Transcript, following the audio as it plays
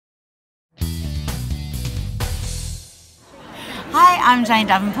Hi, I'm Jane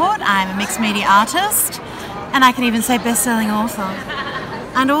Davenport. I'm a mixed media artist, and I can even say best-selling author.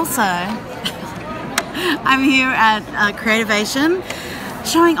 And also, I'm here at Creativation,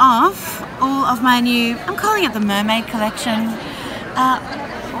 showing off all of my new, I'm calling it the Mermaid collection,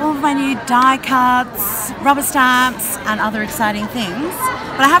 all of my new die cuts, rubber stamps, and other exciting things.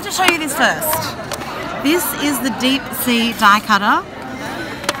 But I have to show you this first. This is the deep sea die cutter.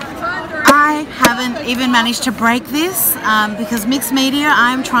 I haven't even managed to break this because mixed media,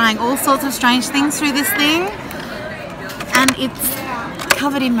 I'm trying all sorts of strange things through this thing, and it's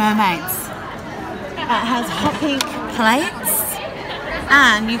covered in mermaids. It has hot pink plates,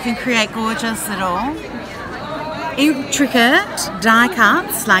 and you can create gorgeous little intricate die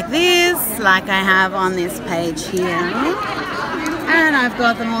cuts like this, like I have on this page here, and I've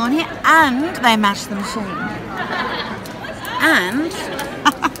got them all on here, and they match the machine, and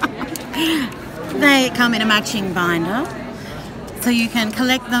they come in a matching binder, so you can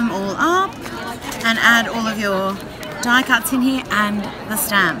collect them all up and add all of your die cuts in here and the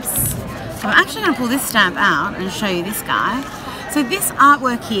stamps. So I'm actually going to pull this stamp out and show you this guy. So this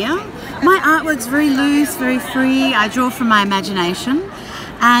artwork here, my artwork's very loose, very free. I draw from my imagination,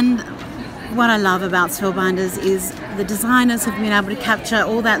 and what I love about Spellbinders is the designers have been able to capture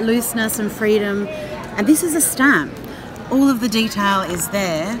all that looseness and freedom, and this is a stamp. All of the detail is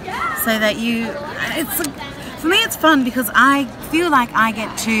there, so that for me it's fun because I feel like I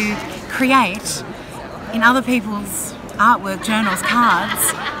get to create in other people's artwork, journals,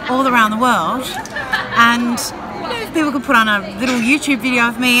 cards, all around the world. And if people can put on a little YouTube video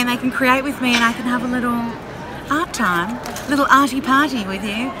of me and they can create with me, and I can have a little art time, a little arty party with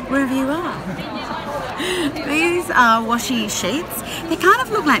you, wherever you are. These are washi sheets. They kind of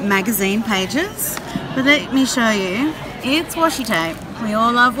look like magazine pages, but let me show you. It's washi tape. We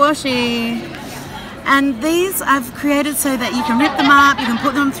all love washi. And these I've created so that you can rip them up, you can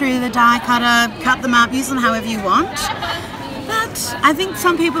put them through the die cutter, cut them up, use them however you want. But I think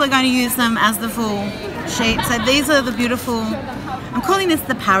some people are going to use them as the full sheet. So these are the beautiful, I'm calling this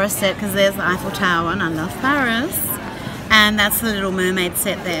the Paris set because there's the Eiffel Tower and I love Paris. And that's the little mermaid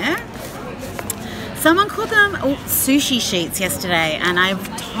set there. Someone called them sushi sheets yesterday, and I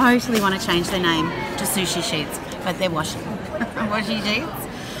totally want to change their name to sushi sheets, but they're washi sheets.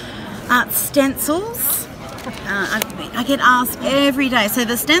 Stencils. I get asked every day. So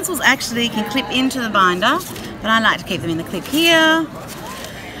the stencils actually can clip into the binder, but I like to keep them in the clip here.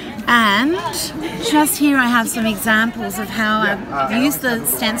 And just here I have some examples of how I've used the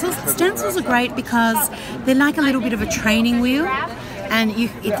stencils. The stencils are great because they're like a little bit of a training wheel, and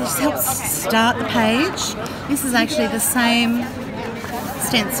it just helps start the page. This is actually the same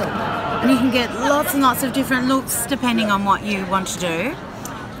stencil, and you can get lots and lots of different looks depending on what you want to do.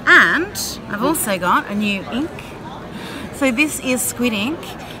 And I've also got a new ink. So this is squid ink.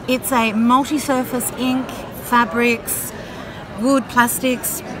 It's a multi-surface ink, fabrics, wood,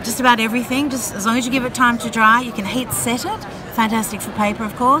 plastics, just about everything. Just as long as you give it time to dry, you can heat set it. Fantastic for paper,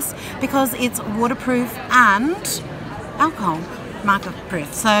 of course, because it's waterproof and alcohol marker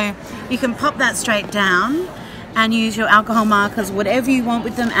proof. So you can pop that straight down and use your alcohol markers, whatever you want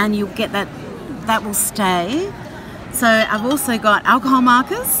with them, and you'll get that will stay. So I've also got alcohol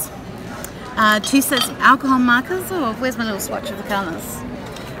markers, 2 sets of alcohol markers. Oh, where's my little swatch of the colours?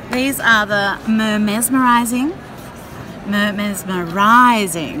 These are the mesmerizing,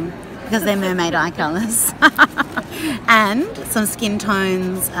 because they're mermaid eye colours. And some skin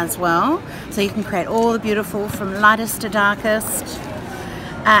tones as well, so you can create all the beautiful from lightest to darkest.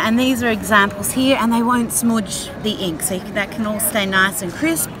 And these are examples here, and they won't smudge the ink, so that can all stay nice and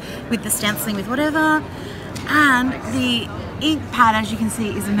crisp with the stenciling, with whatever. And the ink pad, as you can see,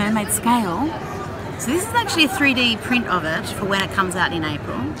 is a mermaid scale. So this is actually a 3D print of it for when it comes out in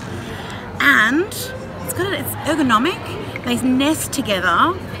April. And it's ergonomic. They nest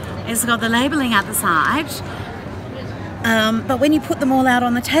together. It's got the labelling at the side. But when you put them all out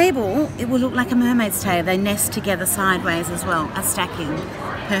on the table, it will look like a mermaid's tail. They nest together sideways as well, are stacking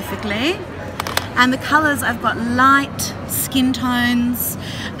perfectly. And the colours, I've got light skin tones,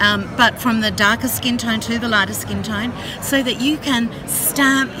 but from the darker skin tone to the lighter skin tone, so that you can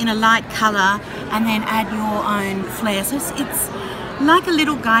stamp in a light colour and then add your own flair. So it's like a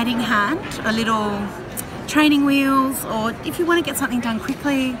little guiding hand, a little training wheels, or if you want to get something done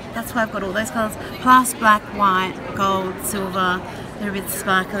quickly, that's why I've got all those colours. Plus black, white, gold, silver, they're a bit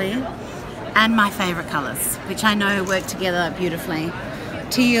sparkly. And my favourite colours, which I know work together beautifully.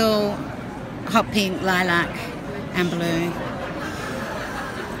 Teal, hot pink, lilac and blue.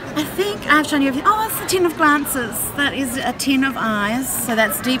 I think I've shown you everything. Oh, it's the tin of glances. That is a tin of eyes. So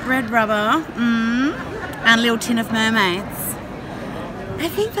that's deep red rubber. And a little tin of mermaids. I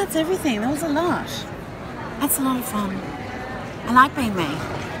think that's everything. That was a lot. That's a lot of fun. I like being me.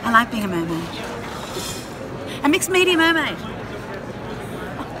 I like being a mermaid. A mixed media mermaid.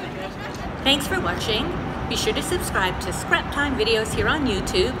 Thanks for watching. Be sure to subscribe to Scrap Time videos here on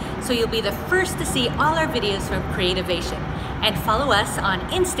YouTube so you'll be the first to see all our videos from Creativation. And follow us on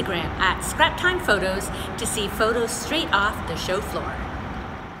Instagram at Scrap Time Photos to see photos straight off the show floor.